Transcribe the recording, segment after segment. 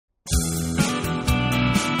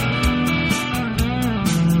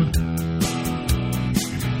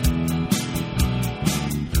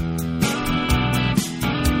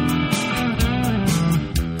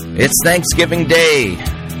It's Thanksgiving Day,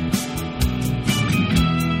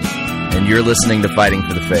 and you're listening to Fighting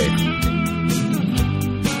for the Faith.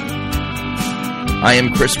 I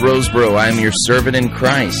am Chris Roseborough. I am your servant in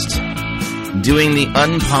Christ, doing the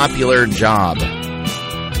unpopular job.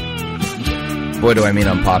 Boy, do I mean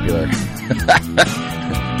unpopular.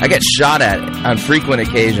 I get shot at on frequent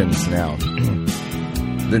occasions now.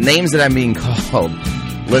 The names that I'm being called,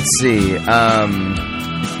 let's see,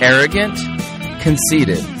 arrogant,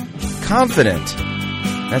 conceited, confident.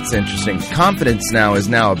 That's interesting. Confidence now is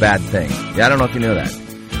now a bad thing. Yeah, I don't know if you know that.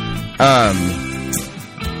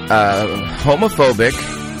 Homophobic,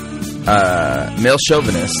 male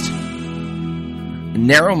chauvinist,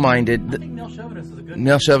 narrow-minded. I think male chauvinist is a good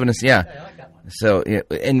Male chauvinist, yeah. I like that one. So,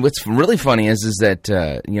 and what's really funny is that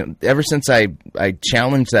ever since I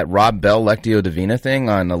challenged that Rob Bell Lectio Divina thing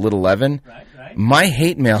on a Little Leaven, Right. my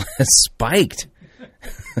hate mail has spiked.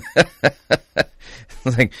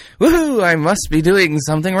 Like, woohoo! I must be doing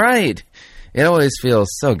something right. It always feels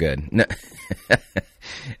so good. No.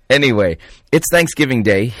 Anyway, it's Thanksgiving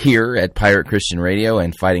Day here at Pirate Christian Radio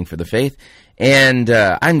and Fighting for the Faith, and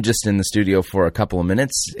I'm just in the studio for a couple of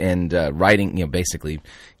minutes and writing, basically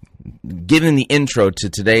giving the intro to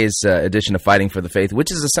today's edition of Fighting for the Faith,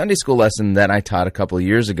 which is a Sunday school lesson that I taught a couple of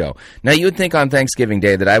years ago. Now, you would think on Thanksgiving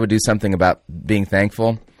Day that I would do something about being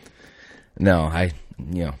thankful. No, I've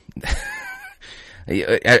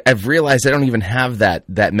realized I don't even have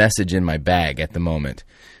that message in my bag at the moment.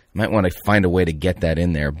 Might want to find a way to get that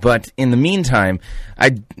in there. But in the meantime,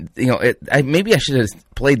 maybe I should have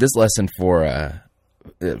played this lesson for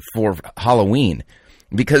Halloween,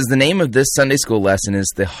 because the name of this Sunday school lesson is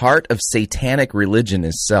 "The Heart of Satanic Religion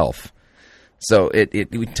is Self." So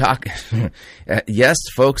we talk, yes,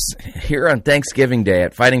 folks, here on Thanksgiving Day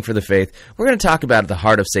at Fighting for the Faith, we're going to talk about the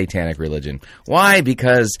heart of satanic religion. Why?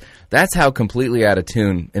 Because that's how completely out of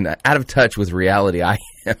tune and out of touch with reality I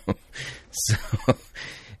am. So,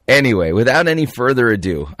 anyway, without any further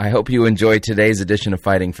ado, I hope you enjoyed today's edition of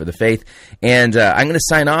Fighting for the Faith. And I'm going to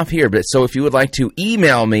sign off here. So if you would like to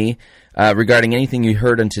email me regarding anything you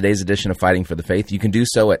heard on today's edition of Fighting for the Faith, you can do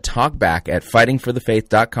so at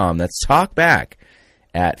talkback@fightingforthefaith.com. That's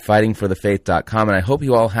talkback@fightingforthefaith.com. And I hope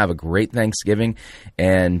you all have a great Thanksgiving.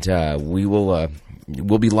 And we'll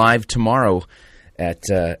be live tomorrow at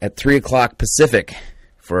 3 o'clock Pacific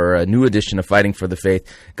for a new edition of Fighting for the Faith.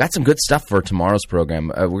 Got some good stuff for tomorrow's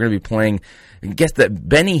program. We're going to be playing, guess that,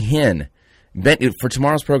 Benny Hinn. For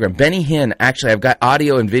tomorrow's program, Benny Hinn, actually, I've got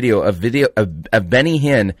audio and video of Benny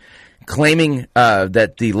Hinn claiming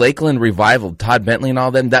that the Lakeland Revival, Todd Bentley and all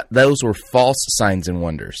them, that those were false signs and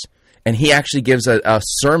wonders. And he actually gives a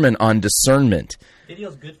sermon on discernment.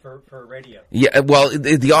 Video's good for radio. Yeah, well,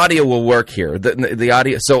 the audio will work here. The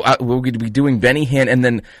audio. So we're going to be doing Benny Hinn, and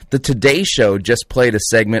then the Today Show just played a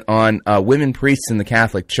segment on women priests in the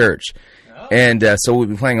Catholic Church, and so we'll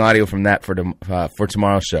be playing audio from that for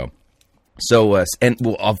tomorrow's show. So, and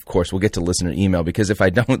of course, we'll get to listener email, because if I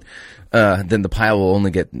don't, then the pile will only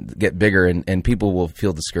get bigger, and people will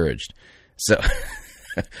feel discouraged. So,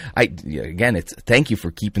 thank you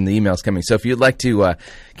for keeping the emails coming. So if you'd like to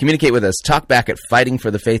communicate with us,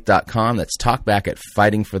 talkback@fightingforthefaith.com. That's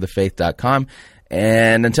talkback@fightingforthefaith.com.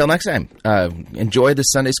 And until next time, enjoy this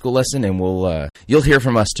Sunday school lesson, and you'll hear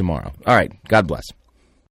from us tomorrow. All right, God bless.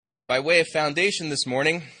 By way of foundation this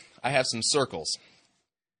morning, I have some circles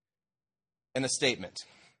and a statement.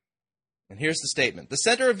 And here's the statement. The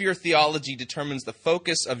center of your theology determines the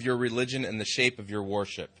focus of your religion and the shape of your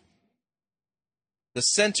worship. The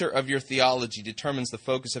center of your theology determines the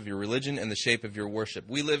focus of your religion and the shape of your worship.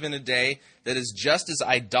 We live in a day that is just as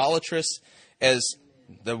idolatrous as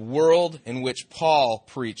the world in which Paul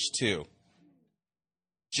preached to.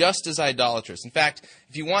 Just as idolatrous. In fact,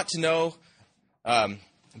 if you want to know,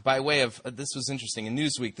 by way of, this was interesting, in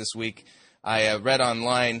Newsweek this week, I read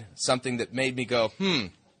online something that made me go,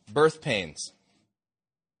 birth pains.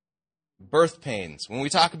 Birth pains. When we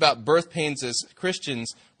talk about birth pains as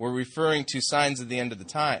Christians, we're referring to signs of the end of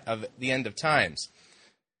times.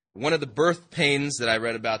 One of the birth pains that I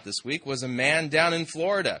read about this week was a man down in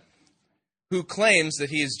Florida who claims that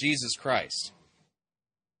he is Jesus Christ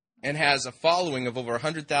and has a following of over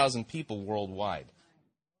 100,000 people worldwide.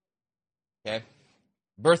 Okay?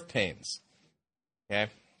 Birth pains. Okay?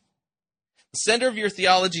 The center of your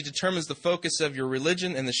theology determines the focus of your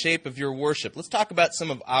religion and the shape of your worship. Let's talk about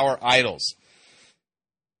some of our idols.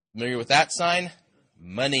 Familiar with that sign?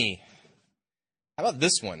 Money. How about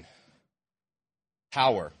this one?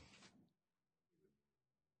 Power.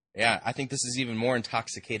 Yeah, I think this is even more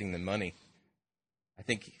intoxicating than money. I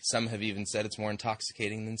think some have even said it's more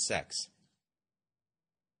intoxicating than sex.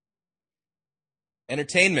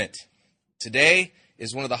 Entertainment. Today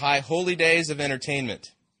is one of the high holy days of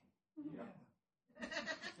entertainment.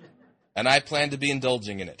 And I plan to be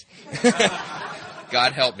indulging in it.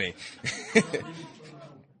 God help me.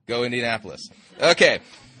 Go Indianapolis. Okay.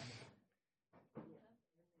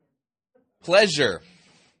 Pleasure.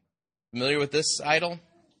 Familiar with this idol?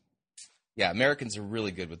 Yeah, Americans are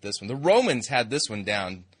really good with this one. The Romans had this one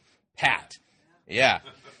down pat. Yeah.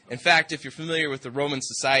 In fact, if you're familiar with the Roman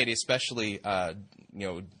society, especially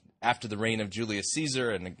after the reign of Julius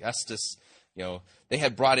Caesar and Augustus, they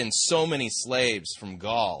had brought in so many slaves from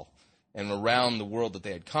Gaul and around the world that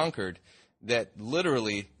they had conquered that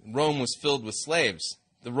literally Rome was filled with slaves.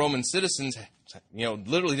 The Roman citizens,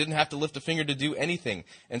 literally didn't have to lift a finger to do anything.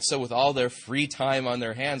 And so with all their free time on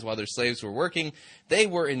their hands while their slaves were working, they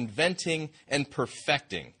were inventing and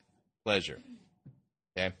perfecting pleasure.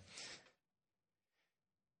 Okay?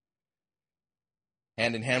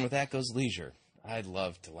 Hand in hand with that goes leisure. I'd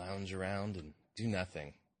love to lounge around and do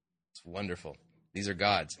nothing. It's wonderful. These are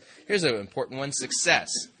gods. Here's an important one, success.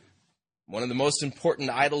 One of the most important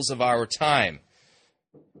idols of our time.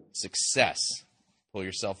 Success. Pull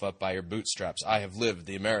yourself up by your bootstraps. I have lived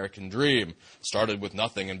the American dream. Started with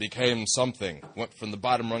nothing and became something. Went from the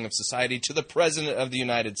bottom rung of society to the President of the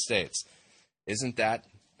United States. Isn't that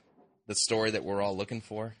the story that we're all looking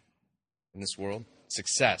for in this world?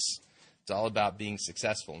 Success. It's all about being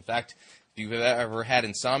successful. In fact, if you've ever had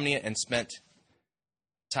insomnia and spent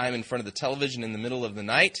time in front of the television in the middle of the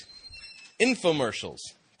night, infomercials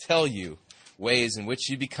tell you ways in which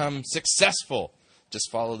you become successful.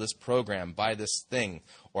 Just follow this program, buy this thing,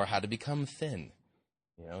 or how to become thin.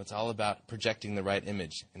 It's all about projecting the right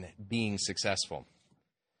image and being successful.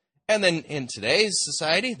 And then in today's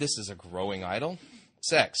society, this is a growing idol,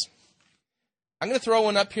 sex. I'm going to throw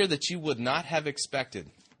one up here that you would not have expected,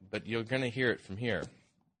 but you're going to hear it from here.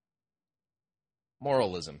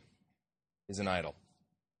 Moralism is an idol.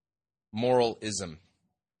 Moralism.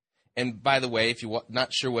 And by the way, if you're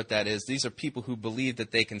not sure what that is, these are people who believe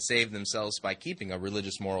that they can save themselves by keeping a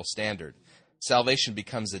religious moral standard. Salvation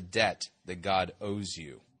becomes a debt that God owes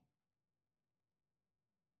you.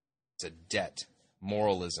 It's a debt.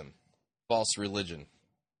 Moralism. False religion.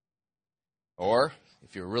 Or,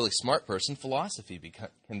 if you're a really smart person, philosophy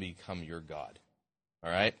can become your God.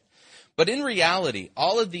 All right? But in reality,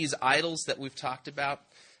 all of these idols that we've talked about,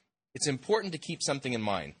 it's important to keep something in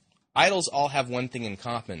mind. Idols all have one thing in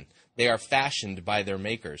common. They are fashioned by their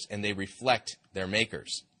makers, and they reflect their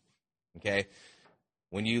makers. Okay?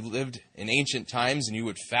 When you lived in ancient times and you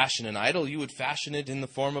would fashion an idol, you would fashion it in the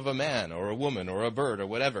form of a man or a woman or a bird or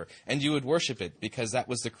whatever, and you would worship it because that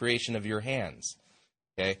was the creation of your hands.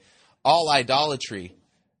 Okay? All idolatry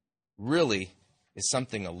really is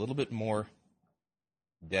something a little bit more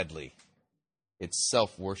deadly. It's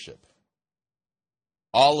self-worship.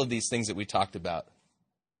 All of these things that we talked about,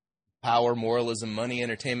 power, moralism, money,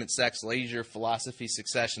 entertainment, sex, leisure, philosophy,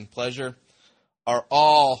 success, and pleasure, are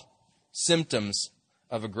all symptoms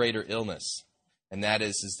of a greater illness. And that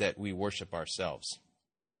is that we worship ourselves.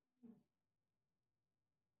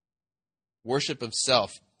 Worship of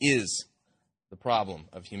self is the problem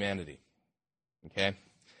of humanity. Okay?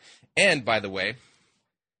 And, by the way,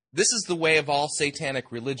 this is the way of all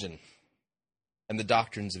satanic religion and the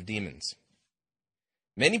doctrines of demons.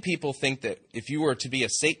 Many people think that if you were to be a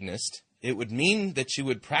Satanist, it would mean that you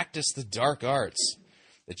would practice the dark arts,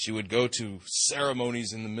 that you would go to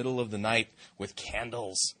ceremonies in the middle of the night with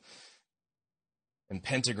candles and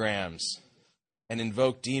pentagrams and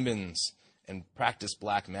invoke demons and practice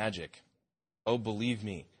black magic. Oh, believe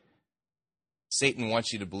me, Satan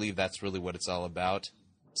wants you to believe that's really what it's all about.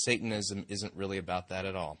 Satanism isn't really about that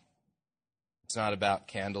at all. It's not about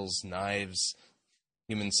candles, knives,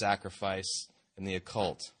 human sacrifice, and the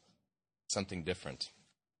occult. Something different.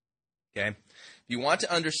 Okay? If you want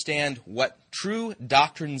to understand what true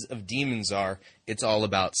doctrines of demons are, it's all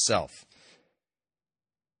about self.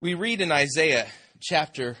 We read in Isaiah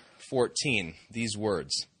chapter 14 these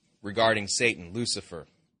words regarding Satan, Lucifer.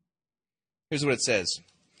 Here's what it says.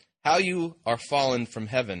 How you are fallen from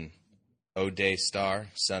heaven, O day star,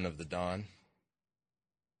 son of the dawn.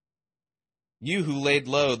 You who laid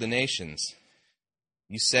low the nations,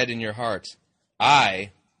 you said in your heart,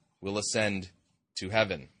 I will ascend to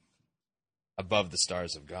heaven above the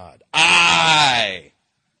stars of God. I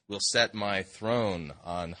will set my throne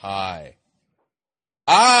on high.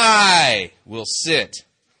 I will sit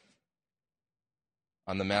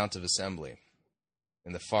on the Mount of Assembly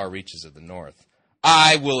in the far reaches of the north.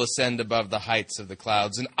 I will ascend above the heights of the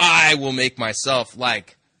clouds, and I will make myself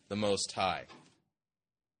like the Most High.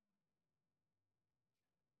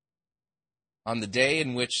 On the day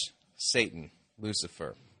in which Satan,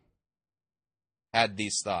 Lucifer, had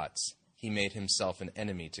these thoughts, he made himself an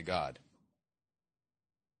enemy to God.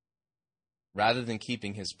 Rather than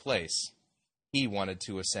keeping his place, he wanted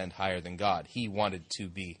to ascend higher than God. He wanted to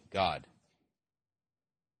be God.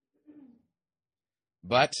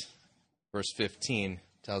 But, verse 15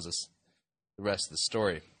 tells us the rest of the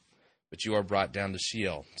story. But you are brought down to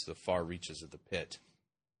Sheol, to the far reaches of the pit.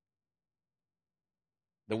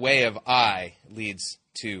 The way of I leads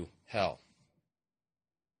to hell.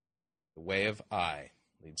 The way of I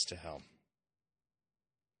leads to hell.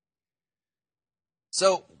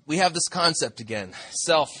 So, we have this concept again,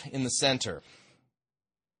 self in the center.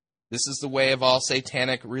 This is the way of all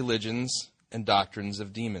satanic religions and doctrines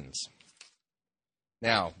of demons.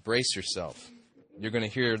 Now, brace yourself. You're going to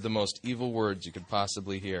hear the most evil words you could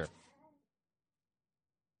possibly hear.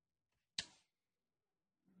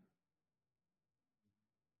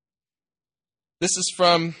 This is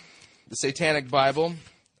from the Satanic Bible,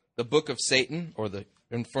 the Book of Satan, or the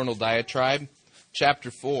Infernal Diatribe, chapter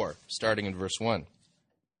 4, starting in verse 1.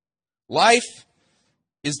 Life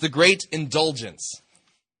is the great indulgence.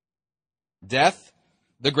 Death,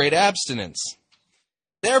 the great abstinence.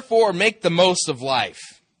 Therefore, make the most of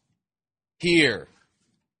life, here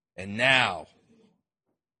and now.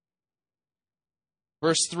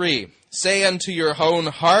 Verse 3, say unto your own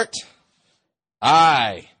heart,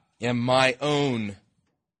 I am my own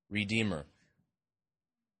Redeemer.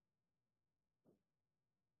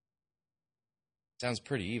 Sounds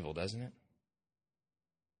pretty evil, doesn't it?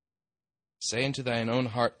 Say unto thine own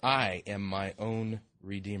heart, I am my own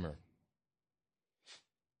Redeemer.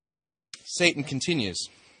 Satan continues,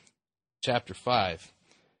 chapter 5,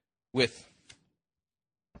 with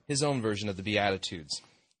his own version of the Beatitudes.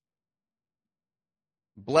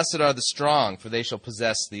 Blessed are the strong, for they shall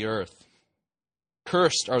possess the earth.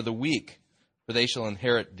 Cursed are the weak, for they shall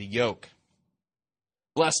inherit the yoke.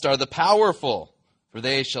 Blessed are the powerful, for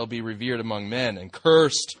they shall be revered among men. And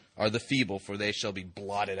cursed are the feeble, for they shall be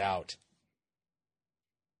blotted out.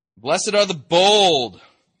 Blessed are the bold,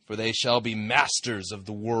 for they shall be masters of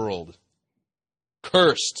the world.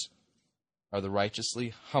 Cursed are the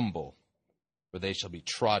righteously humble, for they shall be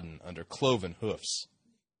trodden under cloven hoofs.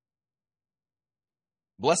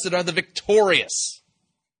 Blessed are the victorious,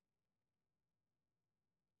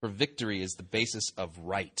 for victory is the basis of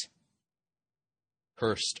right.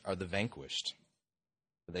 Cursed are the vanquished,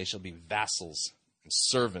 for they shall be vassals and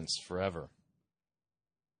servants forever.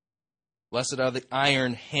 Blessed are the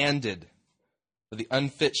iron-handed, for the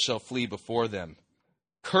unfit shall flee before them.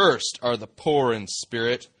 Cursed are the poor in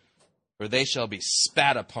spirit, for they shall be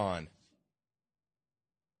spat upon.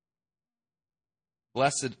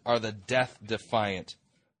 Blessed are the death-defiant,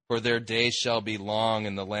 for their days shall be long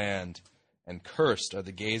in the land. And cursed are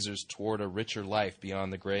the gazers toward a richer life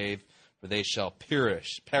beyond the grave, for they shall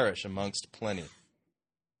perish amongst plenty.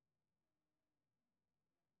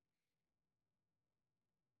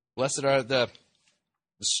 Blessed are the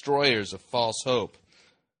destroyers of false hope,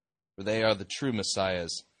 for they are the true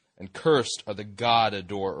messiahs. And cursed are the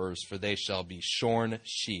God-adorers, for they shall be shorn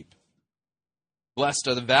sheep. Blessed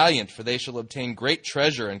are the valiant, for they shall obtain great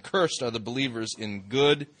treasure. And cursed are the believers in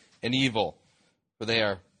good and evil, for they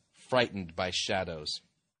are frightened by shadows.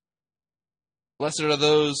 Blessed are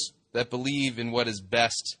those that believe in what is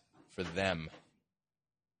best for them.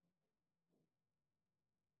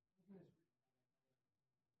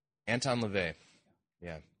 Anton LaVey.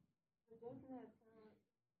 Yeah.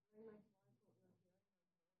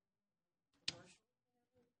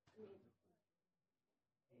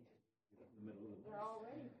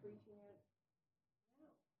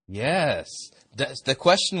 Yes. The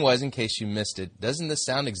question was, in case you missed it, doesn't this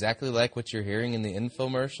sound exactly like what you're hearing in the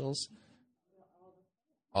infomercials?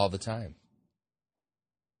 All the time.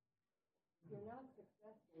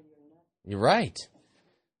 You're right.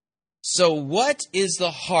 So what is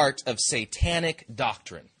the heart of satanic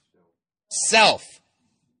doctrine? Self.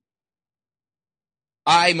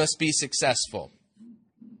 I must be successful.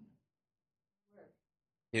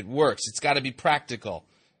 It works. It's got to be practical.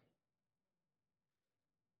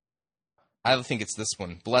 I think it's this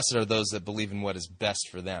one. Blessed are those that believe in what is best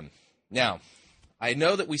for them. Now, I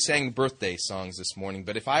know that we sang birthday songs this morning,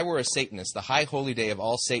 but if I were a Satanist, the high holy day of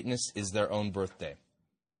all Satanists is their own birthday.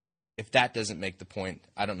 If that doesn't make the point,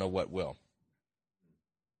 I don't know what will.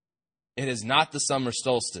 It is not the summer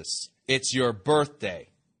solstice. It's your birthday.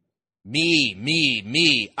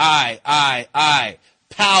 Me, I.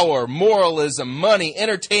 Power, moralism, money,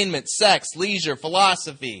 entertainment, sex, leisure,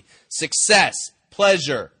 philosophy, success,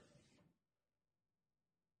 pleasure.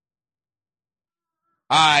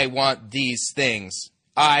 I want these things.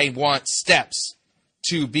 I want steps.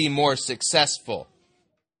 to be more successful.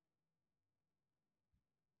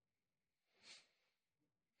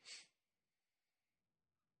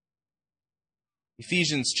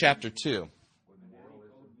 Ephesians chapter 2.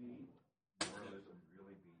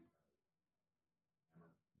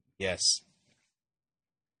 Yes.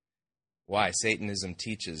 Why? Satanism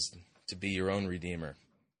teaches to be your own redeemer.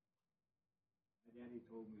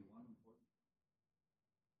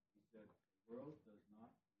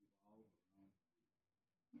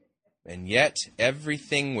 And yet,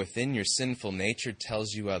 everything within your sinful nature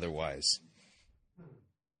tells you otherwise.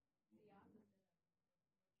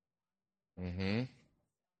 Mm-hmm.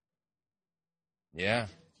 Yeah.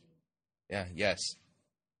 Yeah, yes.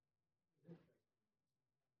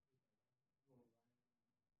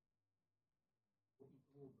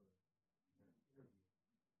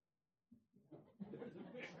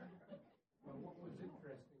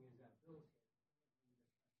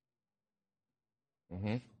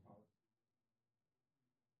 Mm-hmm.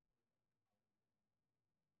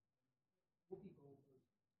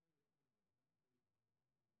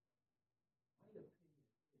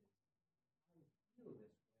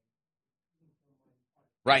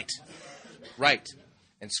 Right. Right.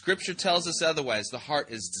 And Scripture tells us otherwise. The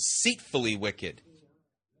heart is deceitfully wicked.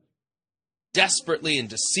 Desperately and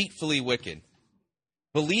deceitfully wicked.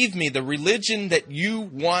 Believe me, the religion that you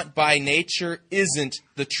want by nature isn't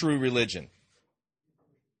the true religion.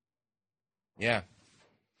 Yeah.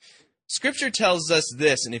 Scripture tells us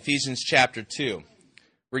this in Ephesians chapter 2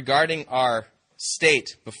 regarding our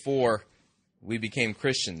state before we became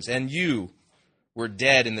Christians. And you were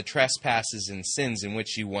dead in the trespasses and sins in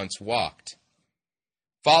which you once walked,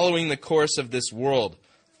 following the course of this world,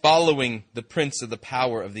 following the prince of the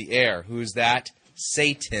power of the air. Who is that?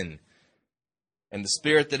 Satan. And the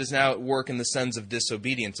spirit that is now at work in the sons of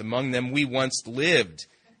disobedience. Among them we once lived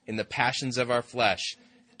in the passions of our flesh,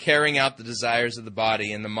 carrying out the desires of the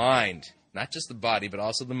body and the mind. Not just the body, but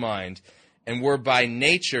also the mind. And were by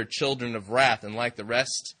nature children of wrath, and like the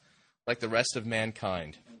rest of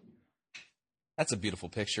mankind. That's a beautiful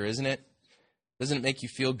picture, isn't it? Doesn't it make you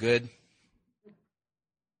feel good?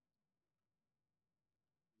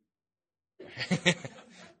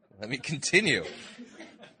 Let me continue.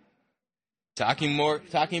 Talking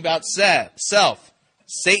about self.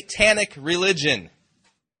 Satanic religion.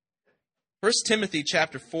 1 Timothy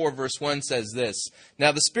chapter 4, verse 1 says this.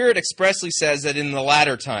 Now the Spirit expressly says that in the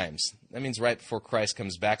latter times, that means right before Christ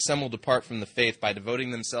comes back, some will depart from the faith by devoting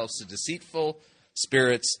themselves to deceitful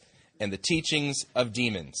spirits and the teachings of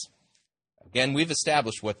demons. Again, we've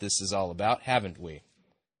established what this is all about, haven't we?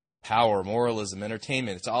 Power, moralism,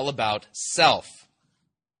 entertainment. It's all about self.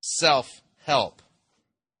 Self-help.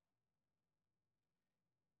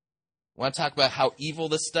 Want to talk about how evil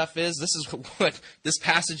this stuff is? This is what this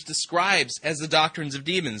passage describes as the doctrines of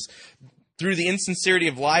demons. Through the insincerity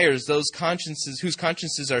of liars, those whose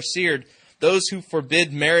consciences are seared, those who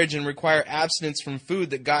forbid marriage and require abstinence from food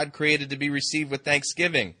that God created to be received with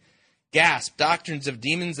thanksgiving. Gasp, doctrines of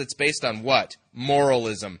demons that's based on what?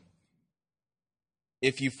 Moralism.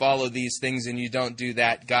 If you follow these things and you don't do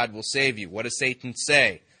that, God will save you. What does Satan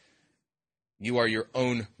say? You are your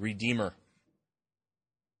own redeemer.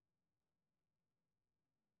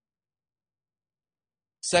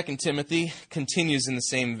 2 Timothy continues in the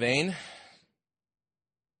same vein.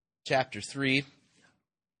 Chapter 3.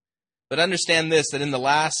 But understand this, that in the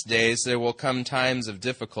last days there will come times of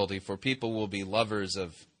difficulty, for people will be lovers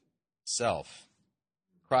of self.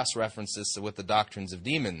 Cross-reference this with the doctrines of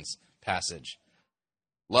demons passage.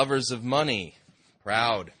 Lovers of money,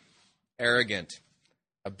 proud, arrogant,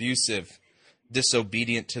 abusive,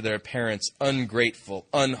 disobedient to their parents, ungrateful,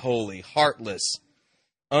 unholy, heartless,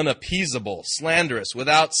 unappeasable, slanderous,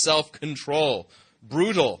 without self-control,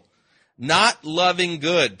 brutal, not loving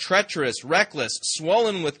good, treacherous, reckless,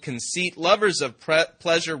 swollen with conceit, lovers of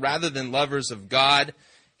pleasure rather than lovers of God.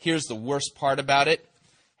 Here's the worst part about it.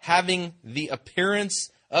 Having the appearance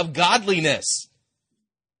of godliness.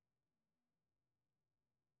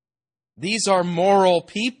 These are moral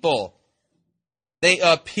people. They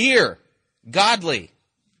appear godly,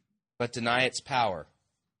 but deny its power.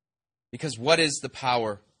 Because what is the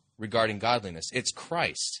power regarding godliness? It's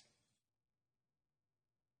Christ.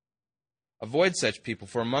 Avoid such people,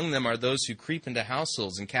 for among them are those who creep into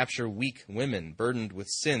households and capture weak women, burdened with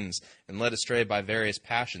sins and led astray by various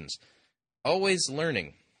passions. Always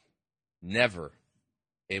learning, never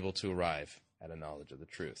able to arrive at a knowledge of the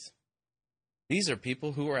truth. These are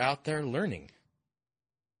people who are out there learning,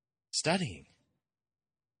 studying,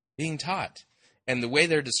 being taught. And the way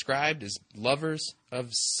they're described is lovers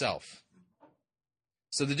of self.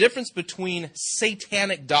 So the difference between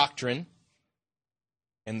satanic doctrine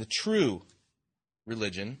And the true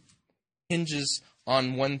religion hinges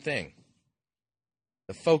on one thing.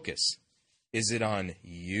 The focus. Is it on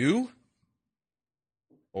you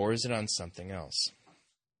or is it on something else?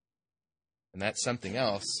 And that something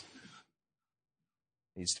else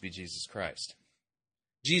needs to be Jesus Christ.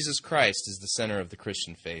 Jesus Christ is the center of the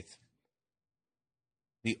Christian faith,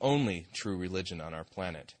 the only true religion on our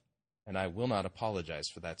planet. And I will not apologize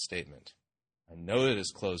for that statement. I know it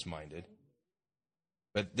is closed-minded,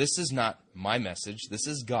 but this is not my message. This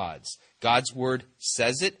is God's. God's word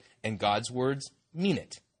says it, and God's words mean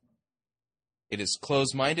it. It is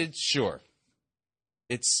closed-minded? Sure.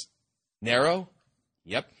 It's narrow?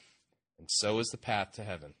 Yep. And so is the path to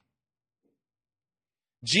heaven.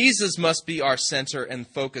 Jesus must be our center and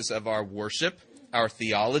focus of our worship, our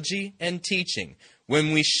theology, and teaching.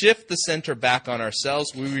 When we shift the center back on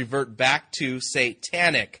ourselves, we revert back to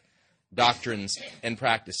Satanic doctrines and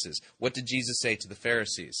practices. What did Jesus say to the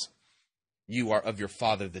Pharisees? You are of your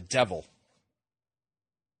father, the devil.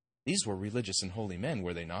 These were religious and holy men,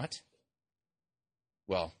 were they not?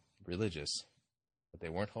 Well, religious, but they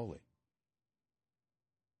weren't holy.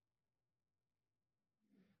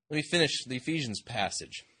 Let me finish the Ephesians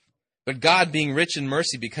passage. But God, being rich in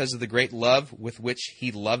mercy because of the great love with which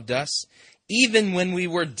he loved us, even when we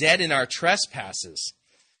were dead in our trespasses,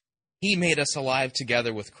 he made us alive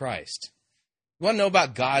together with Christ. You want to know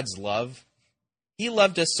about God's love? He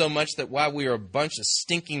loved us so much that while we were a bunch of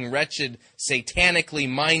stinking, wretched, satanically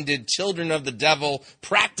minded children of the devil,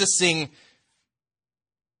 practicing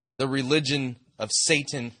the religion of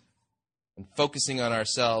Satan and focusing on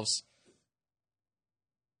ourselves,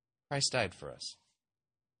 Christ died for us.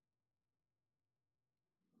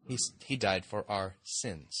 He died for our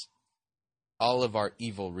sins. All of our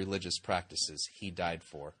evil religious practices he died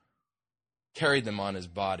for. Carried them on his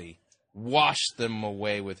body. Washed them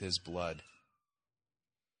away with his blood.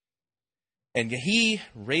 And he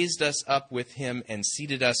raised us up with him and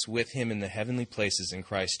seated us with him in the heavenly places in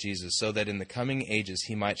Christ Jesus, so that in the coming ages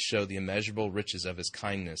he might show the immeasurable riches of his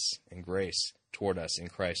kindness and grace toward us in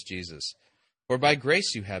Christ Jesus. For by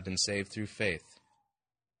grace you have been saved through faith.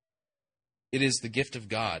 It is the gift of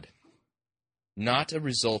God, not a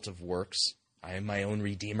result of works. I am my own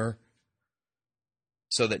Redeemer,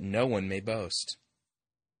 so that no one may boast.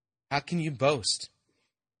 How can you boast?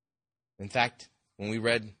 In fact, when we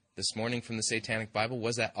read this morning from the Satanic Bible,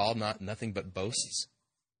 was that all nothing but boasts?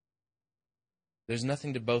 There's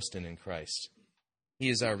nothing to boast in Christ. He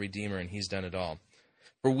is our Redeemer, and he's done it all.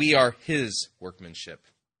 For we are his workmanship,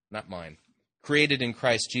 not mine, created in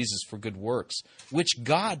Christ Jesus for good works, which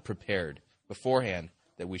God prepared beforehand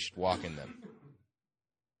that we should walk in them.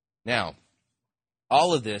 Now,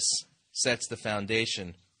 all of this sets the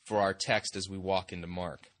foundation for our text as we walk into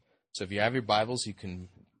Mark. So if you have your Bibles, you can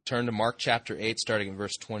turn to Mark chapter 8, starting in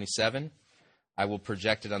verse 27. I will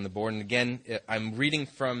project it on the board. And again, I'm reading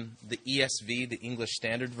from the ESV, the English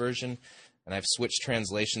Standard Version, and I've switched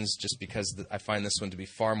translations just because I find this one to be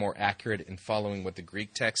far more accurate in following what the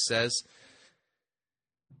Greek text says.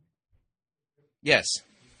 Yes.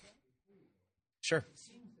 Sure.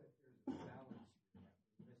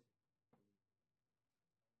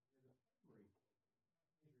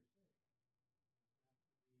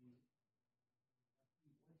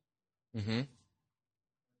 Mm-hmm.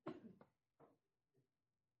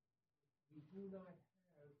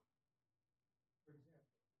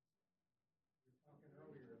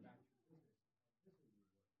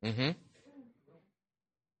 Mm-hmm.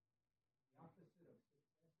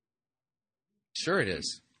 Sure it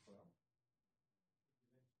is.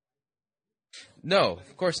 No,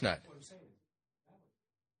 of course not.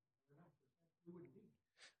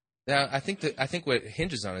 Now, I think what it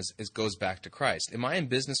hinges on is goes back to Christ. Am I in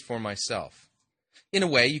business for myself? In a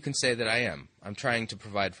way, you can say that I am. I'm trying to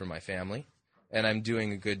provide for my family, and I'm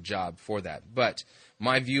doing a good job for that. But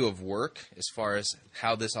my view of work, as far as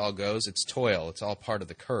how this all goes, it's toil. It's all part of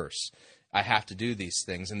the curse. I have to do these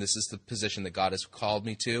things, and this is the position that God has called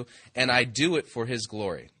me to, and I do it for his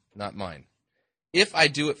glory, not mine. If I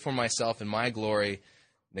do it for myself and my glory,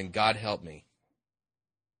 then God help me.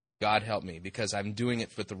 God help me, because I'm doing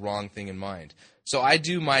it with the wrong thing in mind. So I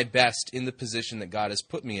do my best in the position that God has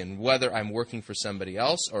put me in, whether I'm working for somebody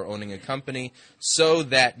else or owning a company, so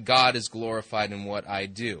that God is glorified in what I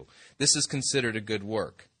do. This is considered a good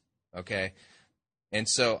work, okay? And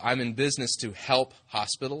so I'm in business to help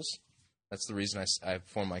hospitals. That's the reason I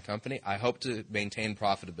formed my company. I hope to maintain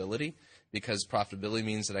profitability, because profitability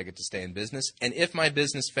means that I get to stay in business. And if my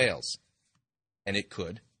business fails, and it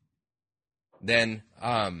could, then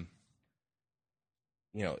I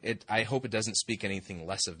hope it doesn't speak anything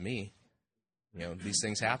less of me. These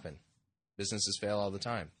things happen. Businesses fail all the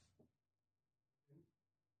time.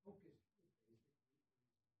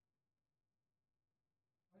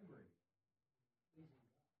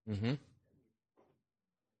 Mm-hmm.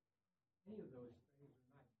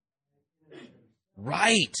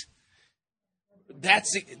 Right.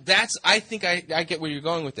 That's. I think I get where you're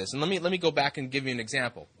going with this, and let me go back and give you an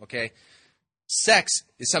example. Okay, sex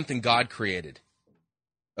is something God created.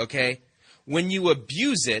 Okay, when you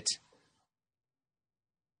abuse it,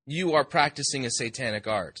 you are practicing a satanic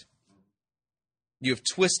art. You have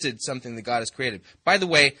twisted something that God has created. By the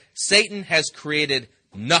way, Satan has created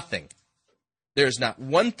nothing. There's not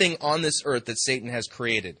one thing on this earth that Satan has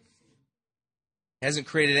created. He hasn't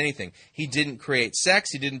created anything. He didn't create sex.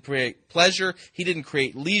 He didn't create pleasure. He didn't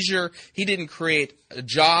create leisure. He didn't create a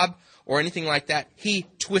job or anything like that. He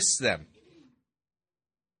twists them.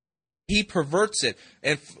 He perverts it.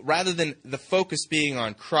 And rather than the focus being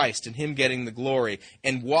on Christ and Him getting the glory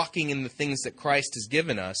and walking in the things that Christ has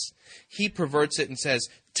given us, he perverts it and says,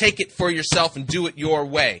 take it for yourself and do it your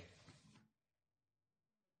way.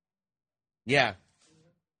 Yeah.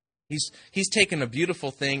 He's taken a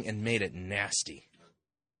beautiful thing and made it nasty.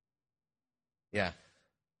 Yeah.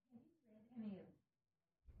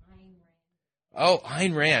 Oh,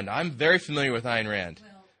 Ayn Rand. I'm very familiar with Ayn Rand.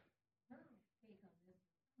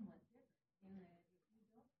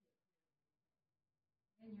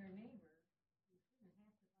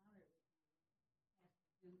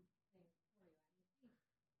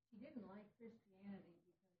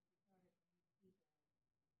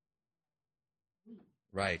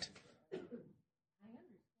 Right.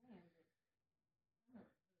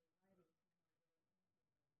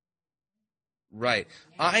 Right.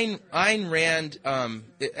 Ayn Rand,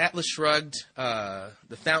 Atlas Shrugged,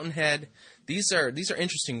 The Fountainhead. These are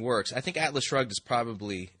interesting works. I think Atlas Shrugged is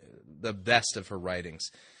probably the best of her writings.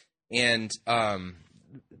 And the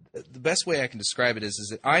best way I can describe it is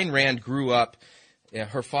that Ayn Rand grew up.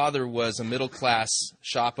 Her father was a middle-class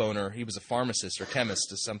shop owner. He was a pharmacist or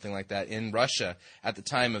chemist or something like that in Russia at the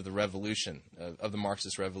time of the revolution, of the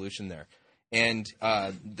Marxist revolution there. And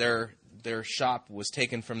their shop was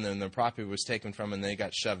taken from them, their property was taken from them, and they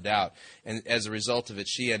got shoved out. And as a result of it,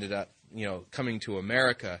 she ended up, coming to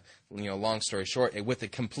America, long story short, with a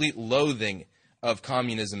complete loathing of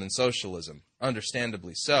communism and socialism,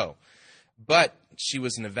 understandably so. But she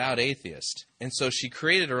was an avowed atheist, and so she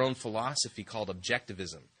created her own philosophy called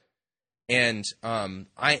objectivism. And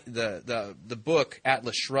the book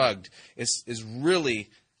Atlas Shrugged is really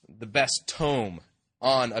the best tome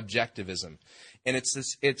on objectivism, and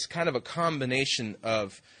it's kind of a combination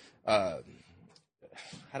of how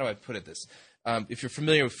do I put it this? If you're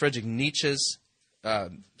familiar with Friedrich Nietzsche's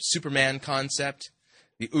Superman concept,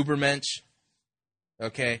 the Übermensch,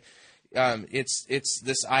 okay. It's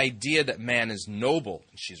this idea that man is noble.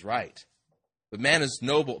 She's right, but man is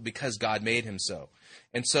noble because God made him so.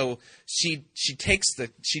 And so she takes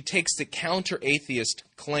the counter atheist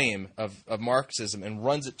claim of Marxism and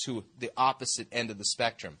runs it to the opposite end of the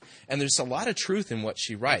spectrum. And there's a lot of truth in what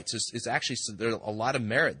she writes. There's a lot of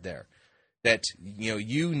merit there. That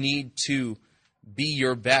you need to be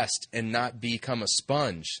your best and not become a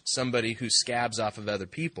sponge, somebody who scabs off of other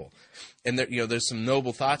people. And there's some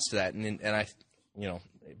noble thoughts to that. And I,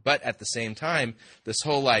 but at the same time, this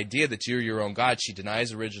whole idea that you're your own God, she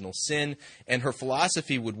denies original sin, and her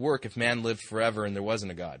philosophy would work if man lived forever and there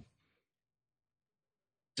wasn't a God.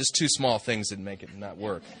 Just two small things that make it not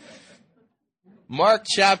work. Mark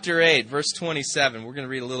chapter 8, verse 27. We're going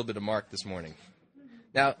to read a little bit of Mark this morning.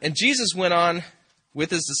 Now, and Jesus went on with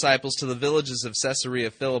his disciples to the villages of Caesarea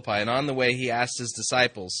Philippi, and on the way he asked his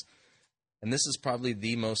disciples, and this is probably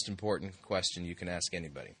the most important question you can ask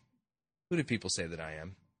anybody. Who do people say that I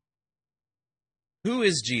am? Who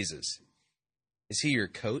is Jesus? Is he your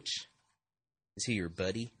coach? Is he your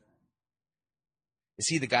buddy? Is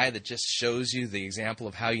he the guy that just shows you the example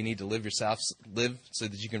of how you need to live so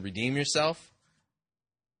that you can redeem yourself?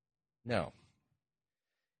 No.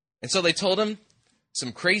 And so they told him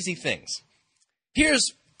some crazy things. Here's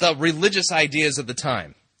the religious ideas of the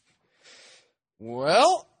time.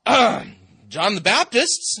 Well, John the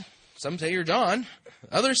Baptist, some say you're John,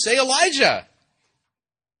 others say Elijah.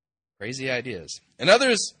 Crazy ideas. And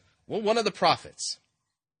others, well, one of the prophets.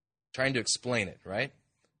 Trying to explain it, right?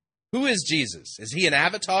 Who is Jesus? Is he an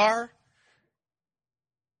avatar?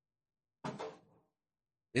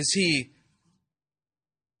 Is he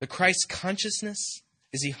the Christ consciousness?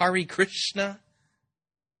 Is he Hare Krishna?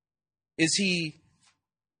 Is he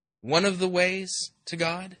one of the ways to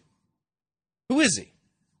God? Who is he?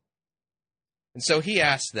 And so he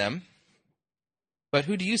asked them, but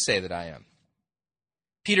who do you say that I am?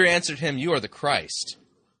 Peter answered him, you are the Christ.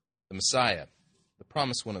 the Messiah, the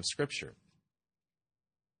promised one of Scripture.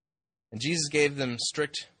 And Jesus gave them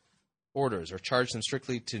strict orders, or charged them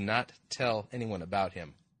strictly to not tell anyone about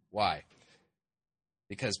him. Why?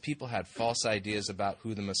 Because people had false ideas about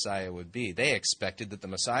who the Messiah would be. They expected that the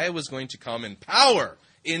Messiah was going to come in power,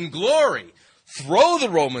 in glory, throw the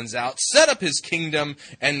Romans out, set up his kingdom,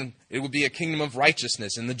 and it would be a kingdom of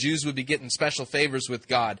righteousness, and the Jews would be getting special favors with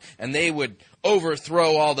God, and they would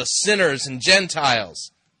overthrow all the sinners and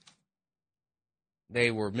Gentiles. They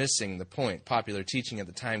were missing the point. Popular teaching at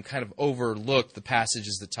the time kind of overlooked the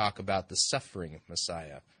passages that talk about the suffering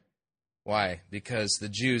Messiah. Why? Because the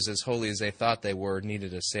Jews, as holy as they thought they were,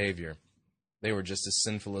 needed a Savior. They were just as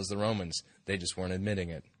sinful as the Romans. They just weren't admitting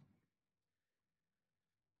it.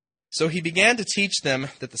 So he began to teach them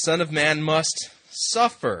that the Son of Man must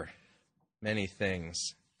suffer many things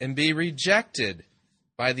and be rejected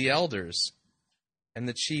by the elders and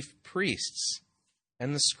the chief priests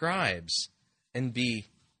and the scribes and be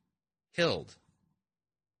killed.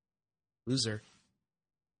 Loser.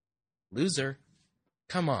 Loser.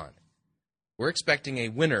 Come on. We're expecting a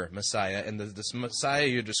winner Messiah, and the Messiah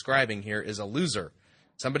you're describing here is a loser.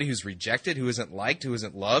 Somebody who's rejected, who isn't liked, who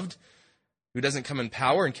isn't loved, who doesn't come in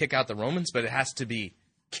power and kick out the Romans, but it has to be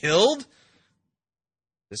killed?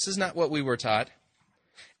 This is not what we were taught.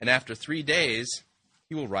 And after 3 days,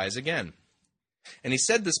 he will rise again. And he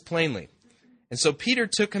said this plainly. And so Peter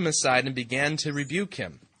took him aside and began to rebuke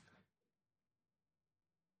him.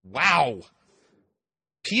 Wow!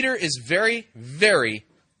 Peter is very, very,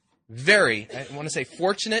 very, I want to say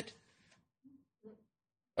fortunate.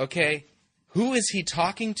 Okay, who is he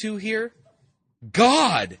talking to here?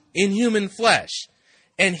 God in human flesh.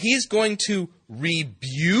 And he's going to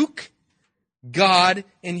rebuke God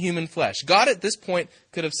in human flesh. God at this point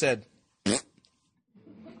could have said,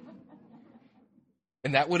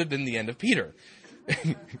 and that would have been the end of Peter.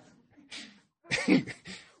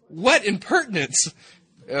 What impertinence!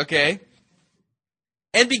 Okay?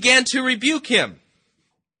 And began to rebuke him.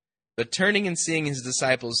 But turning and seeing his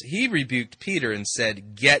disciples, he rebuked Peter and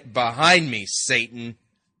said, "Get behind me, Satan."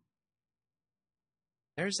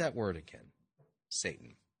 There's that word again.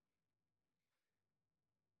 Satan.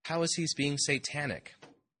 How is he being satanic?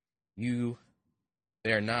 They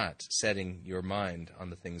are not setting your mind on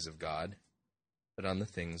the things of God, but on the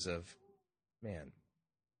things of man.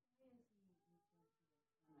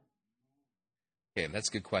 Okay, that's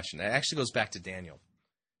a good question. That actually goes back to Daniel.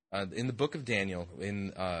 In the book of Daniel, in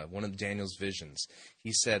one of Daniel's visions,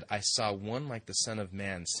 he said, "I saw one like the Son of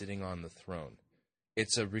Man sitting on the throne."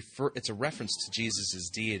 It's a reference to Jesus'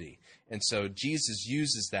 deity. And so Jesus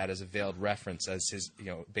uses that as a veiled reference, as his,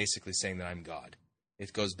 basically saying that I'm God.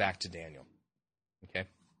 It goes back to Daniel. Okay?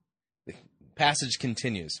 The passage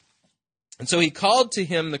continues. And so he called to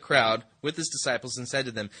him the crowd with his disciples and said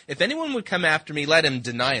to them, "If anyone would come after me, let him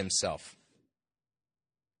deny himself."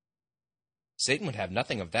 Satan would have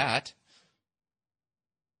nothing of that.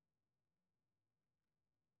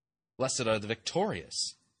 Blessed are the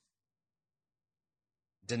victorious.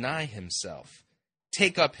 Deny himself.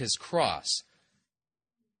 Take up his cross.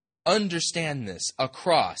 Understand this. A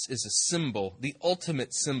cross is a symbol, the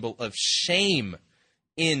ultimate symbol of shame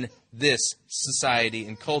in this society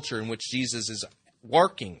and culture in which Jesus is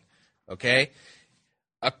working. Okay?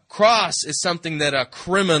 A cross is something that a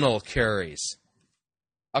criminal carries.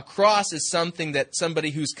 A cross is something that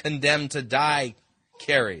somebody who's condemned to die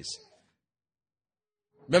carries.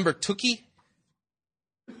 Remember Tookie?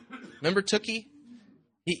 Remember Tookie?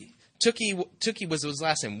 Tookie was his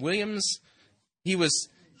last name. Williams. He was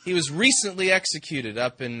recently executed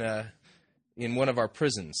up in one of our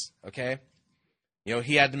prisons. Okay,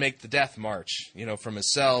 he had to make the death march. From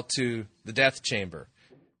his cell to the death chamber.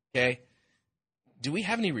 Okay, do we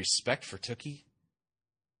have any respect for Tookie?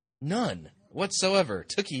 None whatsoever.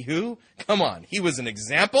 Tookie who? Come on, he was an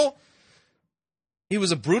example. He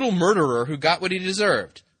was a brutal murderer who got what he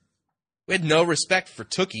deserved. We had no respect for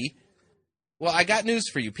Tookie. Well, I got news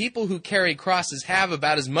for you. People who carry crosses have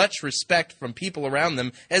about as much respect from people around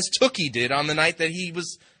them as Tookie did on the night that he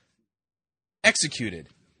was executed.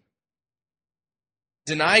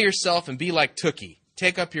 Deny yourself and be like Tookie.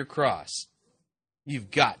 Take up your cross.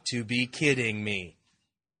 You've got to be kidding me.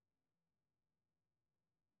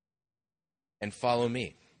 And follow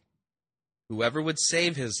me. Whoever would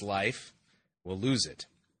save his life will lose it.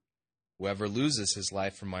 Whoever loses his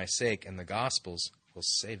life for my sake and the gospel's will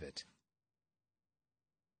save it.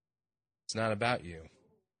 It's not about you.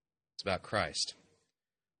 It's about Christ.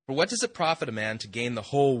 For what does it profit a man to gain the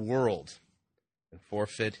whole world and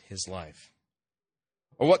forfeit his life?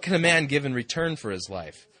 Or what can a man give in return for his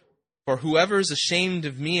life? For whoever is ashamed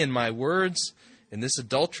of me and my words In this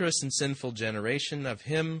adulterous and sinful generation, of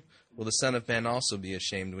him will the Son of Man also be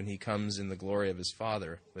ashamed when he comes in the glory of his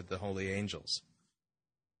Father with the holy angels.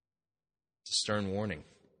 It's a stern warning.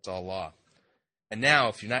 It's all law. And now,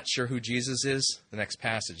 if you're not sure who Jesus is, the next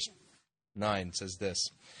passage, 9, says this.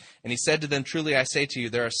 And he said to them, truly I say to you,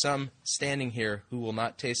 there are some standing here who will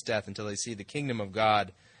not taste death until they see the kingdom of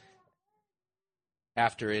God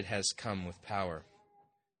after it has come with power.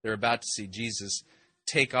 They're about to see Jesus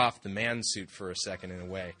take off the man suit for a second in a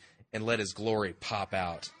way and let his glory pop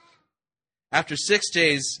out. After 6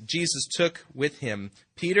 days, Jesus took with him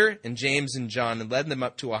Peter and James and John and led them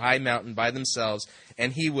up to a high mountain by themselves,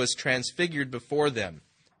 and he was transfigured before them.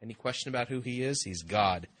 Any question about who he is? He's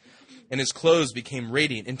God. And his clothes became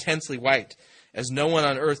radiant, intensely white, as no one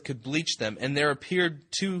on earth could bleach them. And there appeared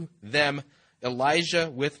to them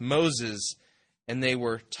Elijah with Moses, and they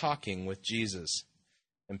were talking with Jesus.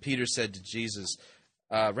 And Peter said to Jesus,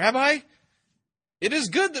 Rabbi, it is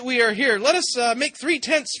good that we are here. Let us make 3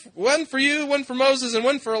 tents, one for you, one for Moses, and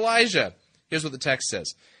one for Elijah. Here's what the text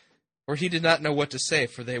says. For he did not know what to say,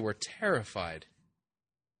 for they were terrified.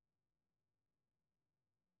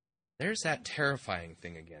 There's that terrifying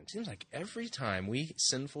thing again. It seems like every time we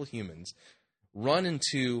sinful humans run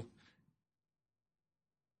into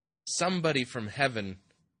somebody from heaven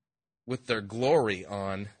with their glory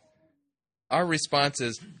on, our response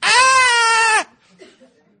is, ah!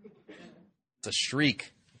 It's a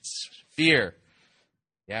shriek. It's fear.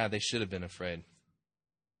 Yeah, they should have been afraid.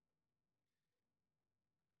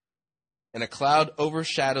 And a cloud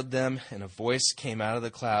overshadowed them, and a voice came out of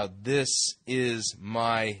the cloud, this is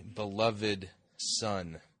my beloved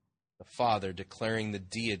Son, the Father declaring the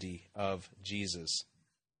deity of Jesus.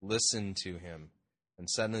 Listen to him. And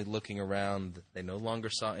suddenly looking around, they no longer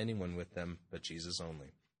saw anyone with them but Jesus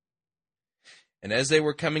only. And as they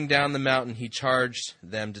were coming down the mountain, he charged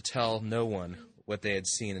them to tell no one what they had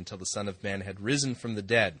seen until the Son of Man had risen from the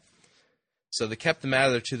dead. So they kept the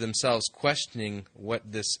matter to themselves, questioning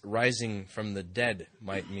what this rising from the dead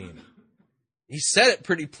might mean. He said it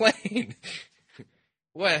pretty plain.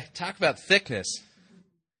 Boy, talk about thickness.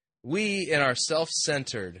 We, in our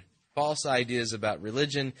self-centered, false ideas about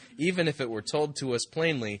religion, even if it were told to us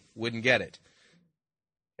plainly, wouldn't get it.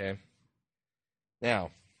 Okay?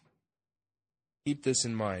 Now, keep this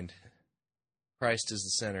in mind. Christ is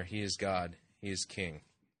the center. He is God. He is King.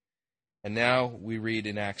 And now we read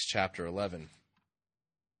in Acts chapter 11.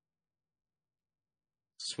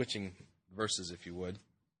 Switching verses, if you would.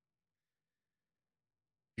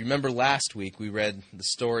 You remember last week we read the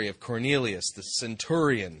story of Cornelius, the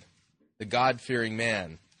centurion, the God-fearing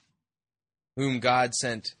man, whom God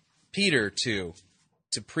sent Peter to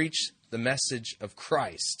preach the message of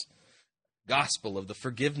Christ, gospel of the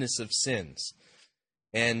forgiveness of sins.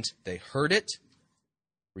 And they heard it,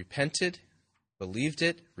 repented, believed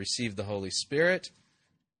it, received the Holy Spirit,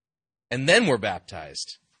 and then were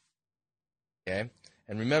baptized. Okay?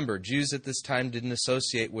 And remember, Jews at this time didn't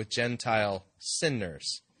associate with Gentile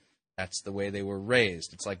sinners. That's the way they were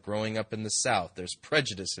raised. It's like growing up in the South. There's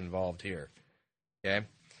prejudice involved here. Okay?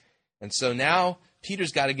 And so now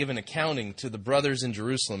Peter's got to give an accounting to the brothers in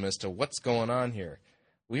Jerusalem as to what's going on here.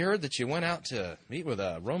 We heard that you went out to meet with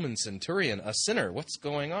a Roman centurion, a sinner. What's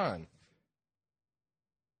going on?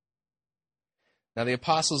 Now the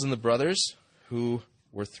apostles and the brothers who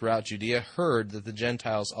were throughout Judea heard that the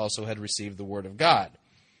Gentiles also had received the word of God.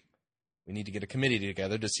 We need to get a committee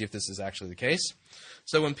together to see if this is actually the case.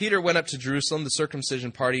 So when Peter went up to Jerusalem, the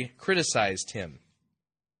circumcision party criticized him.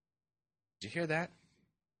 Did you hear that?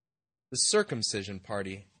 The circumcision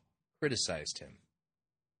party criticized him.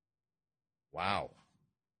 Wow.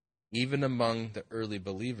 Even among the early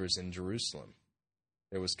believers in Jerusalem,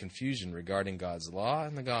 there was confusion regarding God's law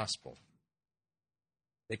and the gospel.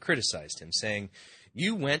 They criticized him, saying,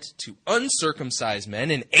 "You went to uncircumcised men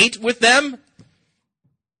and ate with them?"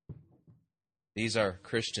 These are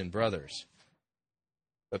Christian brothers.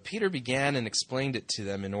 But Peter began and explained it to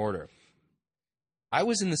them in order. I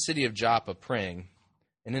was in the city of Joppa praying,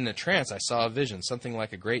 and in a trance I saw a vision, something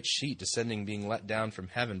like a great sheet descending, being let down from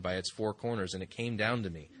heaven by its 4 corners, and it came down to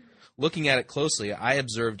me. Looking at it closely, I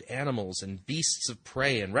observed animals and beasts of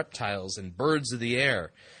prey and reptiles and birds of the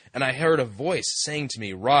air. And I heard a voice saying to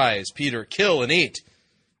me, "Rise, Peter, kill and eat."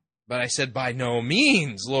 But I said, "By no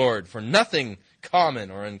means, Lord, for nothing common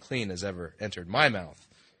or unclean has ever entered my mouth."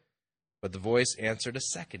 But the voice answered a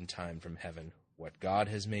second time from heaven, "What God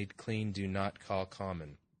has made clean, do not call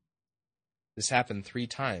common." This happened 3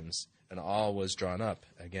 times, and all was drawn up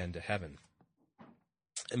again to heaven.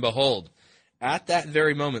 And behold, at that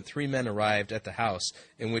very moment 3 men arrived at the house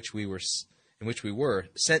in which we were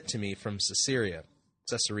sent to me from Caesarea.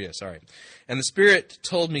 Caesarea, sorry. And the Spirit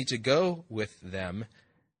told me to go with them,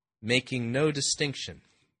 making no distinction.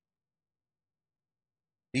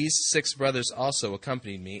 These 6 brothers also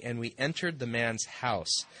accompanied me, and we entered the man's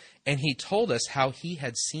house. And he told us how he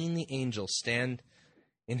had seen the angel stand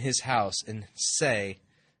in his house and say,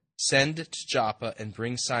 "Send to Joppa and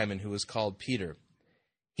bring Simon, who is called Peter.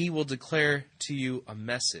 He will declare to you a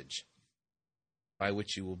message by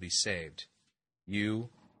which you will be saved,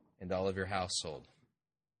 you and all of your household."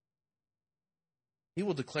 He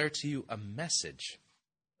will declare to you a message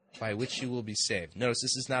by which you will be saved. Notice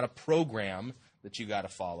this is not a program that you got to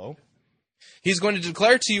follow. He's going to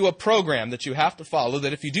declare to you a program that you have to follow,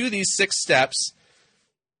 that if you do these 6 steps,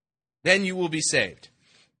 then you will be saved.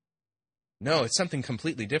 No, it's something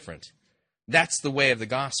completely different. That's the way of the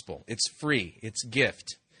gospel. It's free. It's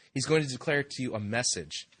gift. He's going to declare to you a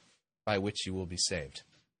message by which you will be saved.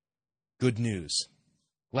 Good news.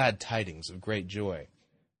 Glad tidings of great joy.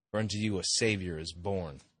 For unto you a Savior is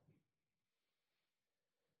born.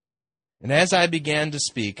 And as I began to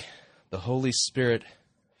speak, the Holy Spirit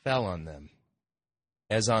fell on them,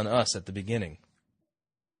 as on us at the beginning.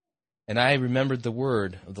 And I remembered the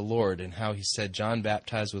word of the Lord, and how he said, "John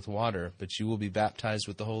baptized with water, but you will be baptized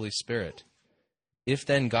with the Holy Spirit." If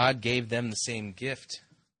then God gave them the same gift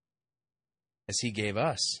as he gave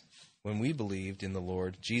us when we believed in the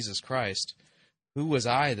Lord Jesus Christ, who was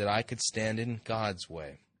I that I could stand in God's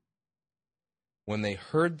way? When they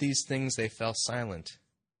heard these things, they fell silent,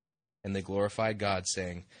 and they glorified God,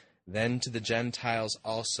 saying, "Then to the Gentiles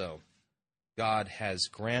also God has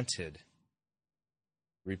granted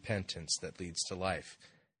repentance that leads to life."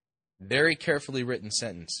 Very carefully written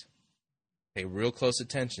sentence. Pay real close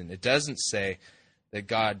attention. It doesn't say that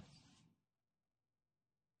God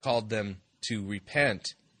called them to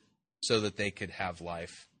repent so that they could have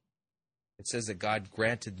life. It says that God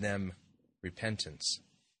granted them repentance.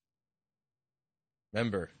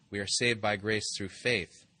 Remember, we are saved by grace through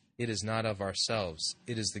faith. It is not of ourselves.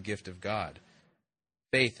 It is the gift of God.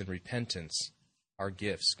 Faith and repentance are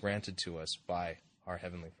gifts granted to us by our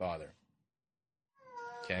Heavenly Father.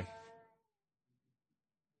 Okay?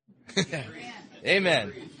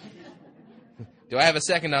 Amen. Do I have a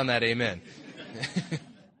second on that? Amen.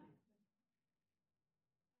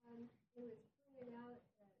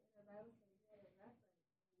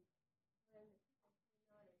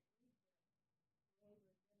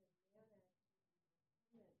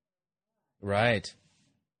 Right.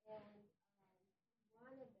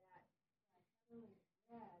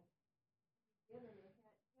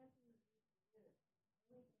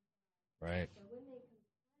 Right.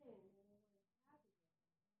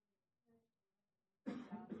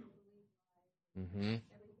 Mm-hmm.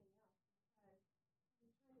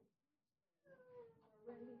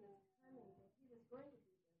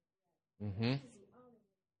 Mm-hmm.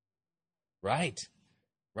 Right.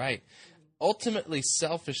 Right. Ultimately,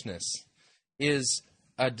 selfishness is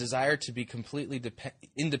a desire to be completely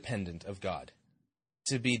independent of God,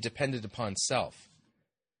 to be dependent upon self.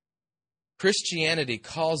 Christianity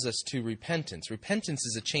calls us to repentance. Repentance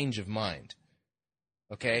is a change of mind.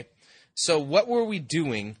 Okay? So what were we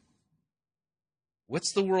doing?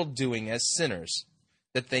 What's the world doing as sinners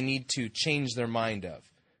that they need to change their mind of?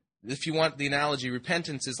 If you want the analogy,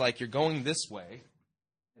 repentance is like you're going this way,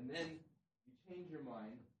 and then you change your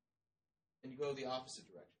mind, and you go the opposite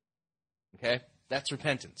direction. Okay? That's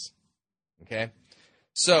repentance. Okay?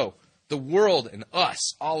 So, the world and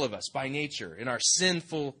us, all of us, by nature, in our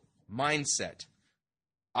sinful mindset,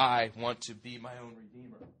 I want to be my own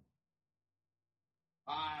redeemer.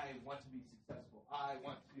 I want to be successful. I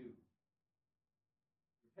want to.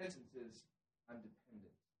 Repentance is, I'm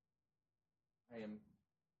dependent. I am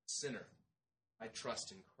a sinner. I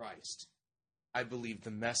trust in Christ. I believe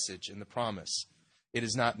the message and the promise. It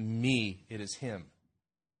is not me, it is Him.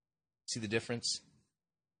 See the difference?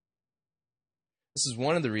 This is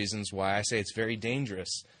one of the reasons why I say it's very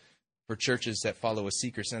dangerous for churches that follow a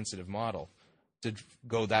seeker-sensitive model to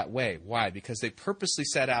go that way. Why? Because they purposely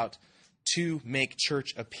set out to make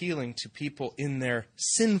church appealing to people in their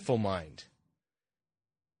sinful mind.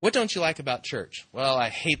 What don't you like about church? Well, I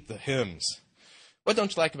hate the hymns. What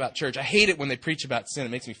don't you like about church? I hate it when they preach about sin. It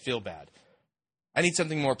makes me feel bad. I need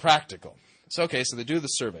something more practical. So, okay, so they do the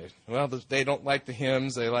survey. Well, they don't like the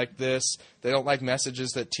hymns. They like this. They don't like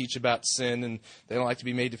messages that teach about sin, and they don't like to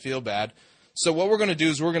be made to feel bad. So what we're going to do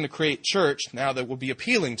is we're going to create church now that will be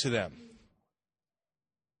appealing to them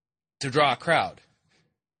to draw a crowd.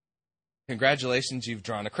 Congratulations, you've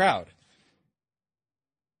drawn a crowd.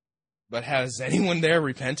 But has anyone there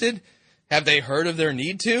repented? Have they heard of their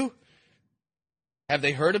need to? Have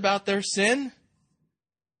they heard about their sin?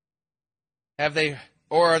 Have they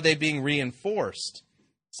Or are they being reinforced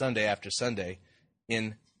Sunday after Sunday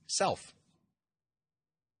in self?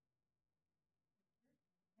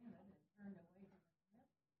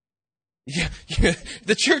 Yeah,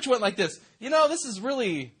 the church went like this. This is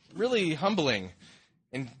really, really humbling.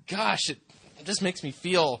 And gosh, it just makes me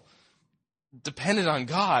feel dependent on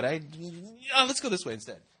God. Let's go this way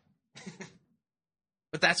instead.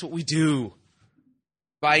 But that's what we do.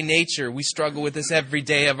 By nature, we struggle with this every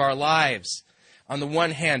day of our lives. On the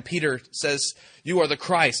one hand, Peter says, you are the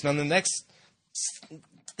Christ. And on the next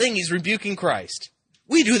thing, he's rebuking Christ.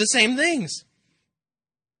 We do the same things.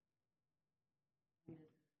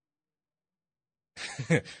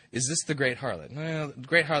 Is this the great harlot? Well, the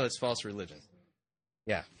great harlot's false religion.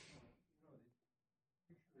 Yeah.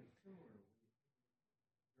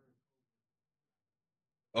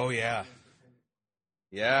 Oh, yeah.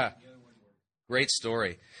 Yeah. Great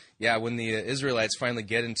story. Yeah, when the Israelites finally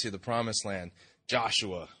get into the promised land,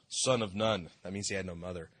 Joshua, son of Nun. That means he had no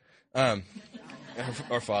mother.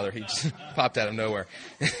 Or father. He just popped out of nowhere.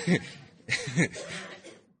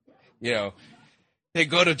 They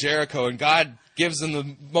go to Jericho, and God gives them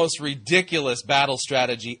the most ridiculous battle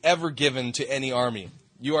strategy ever given to any army.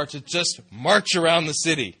 You are to just march around the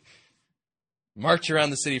city. March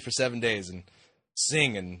around the city for 7 days and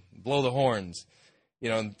sing and blow the horns.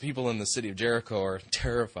 And people in the city of Jericho are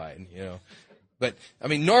terrified, But,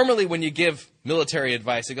 normally when you give military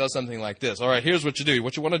advice, it goes something like this. All right, here's what you do.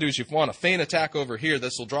 What you want to do is you want to feign attack over here.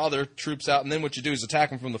 This will draw their troops out. And then what you do is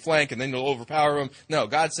attack them from the flank, and then you'll overpower them. No,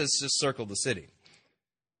 God says just circle the city.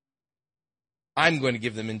 I'm going to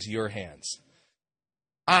give them into your hands.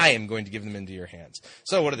 I am going to give them into your hands.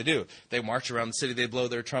 So what do? They march around the city, they blow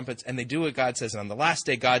their trumpets, and they do what God says. And on the last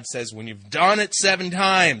day, God says, when you've done it 7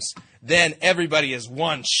 times, then everybody is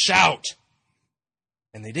one shout.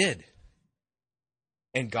 And they did.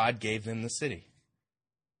 And God gave them the city.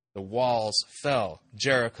 The walls fell.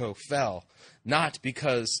 Jericho fell. Not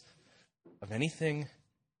because of anything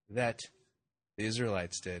that the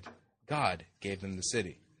Israelites did. God gave them the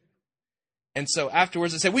city. And so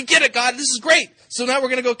afterwards they say, we get it, God, this is great. So now we're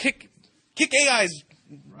going to go kick Ai's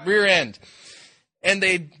rear end. And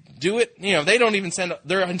they do it, they don't even send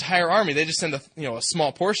their entire army. They just send a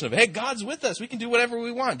small portion of it. Hey, God's with us. We can do whatever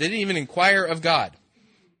we want. They didn't even inquire of God.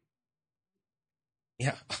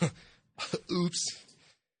 Yeah. Oops.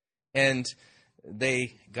 And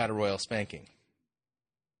they got a royal spanking.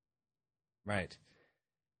 Right.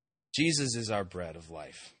 Jesus is our bread of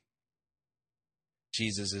life.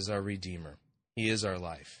 Jesus is our Redeemer. He is our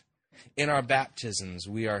life. In our baptisms,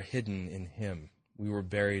 we are hidden in Him. We were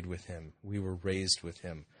buried with Him. We were raised with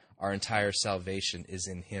Him. Our entire salvation is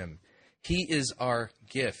in Him. He is our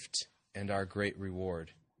gift and our great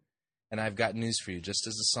reward. And I've got news for you. Just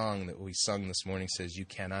as the song that we sung this morning says, you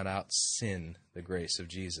cannot out-sin the grace of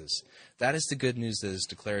Jesus. That is the good news that is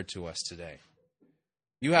declared to us today.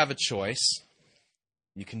 You have a choice.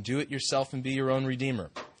 You can do it yourself and be your own Redeemer.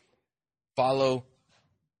 Follow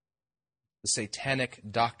the satanic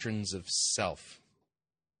doctrines of self,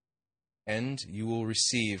 and you will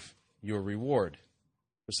receive your reward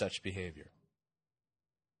for such behavior.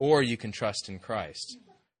 Or you can trust in Christ,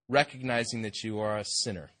 recognizing that you are a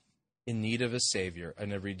sinner in need of a Savior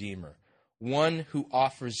and a Redeemer, one who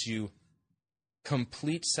offers you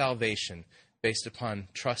complete salvation based upon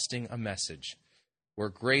trusting a message where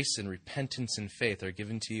grace and repentance and faith are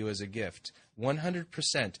given to you as a gift,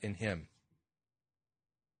 100% in Him.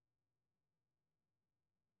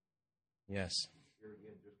 Yes.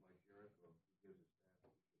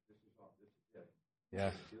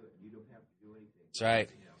 Yeah. That's right.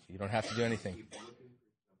 You don't have to do anything.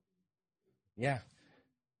 Yeah.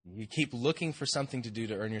 You keep looking for something to do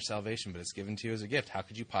to earn your salvation, but it's given to you as a gift. How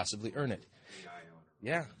could you possibly earn it?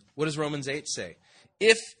 Yeah. What does Romans 8 say?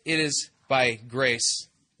 If it is by grace,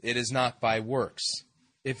 it is not by works.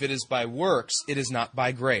 If it is by works, it is not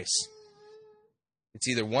by grace. It's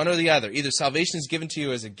either one or the other. Either salvation is given to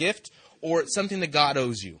you as a gift, or it's something that God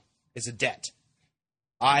owes you. It's a debt.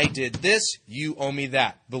 I did this, you owe me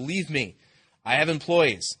that. Believe me, I have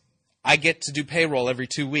employees. I get to do payroll every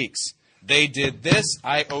 2 weeks. They did this,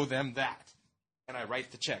 I owe them that. And I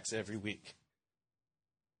write the checks every week.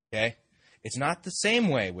 Okay? It's not the same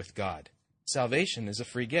way with God. Salvation is a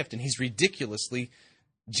free gift, and He's ridiculously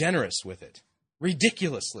generous with it.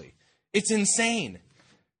 Ridiculously. It's insane.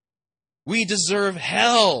 We deserve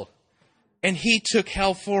hell, and He took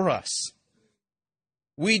hell for us.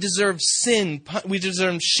 We deserve sin, we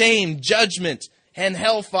deserve shame, judgment, and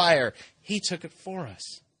hellfire. He took it for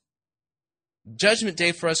us. Judgment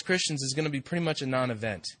Day for us Christians is going to be pretty much a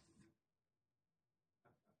non-event.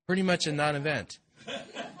 Pretty much a non-event.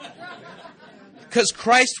 Because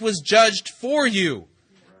Christ was judged for you.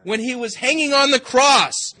 When he was hanging on the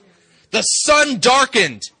cross, the sun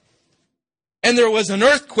darkened. And there was an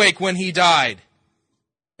earthquake when he died.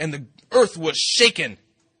 And the earth was shaken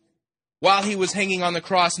while he was hanging on the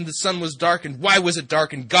cross and the sun was darkened. Why was it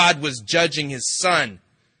darkened? God was judging his son.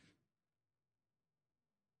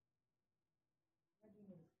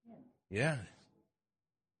 Yeah.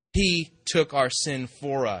 He took our sin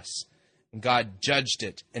for us. And God judged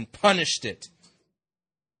it and punished it.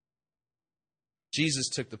 Jesus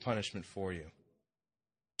took the punishment for you.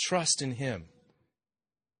 Trust in him.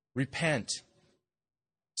 Repent.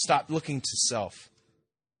 Stop looking to self.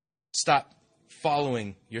 Stop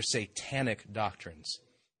following your satanic doctrines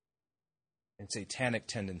and satanic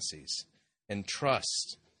tendencies. And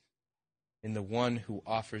trust in the one who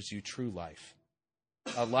offers you true life.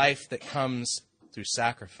 A life that comes through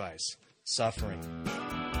sacrifice, suffering,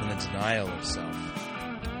 and the denial of self.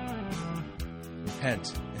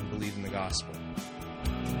 Repent and believe in the gospel.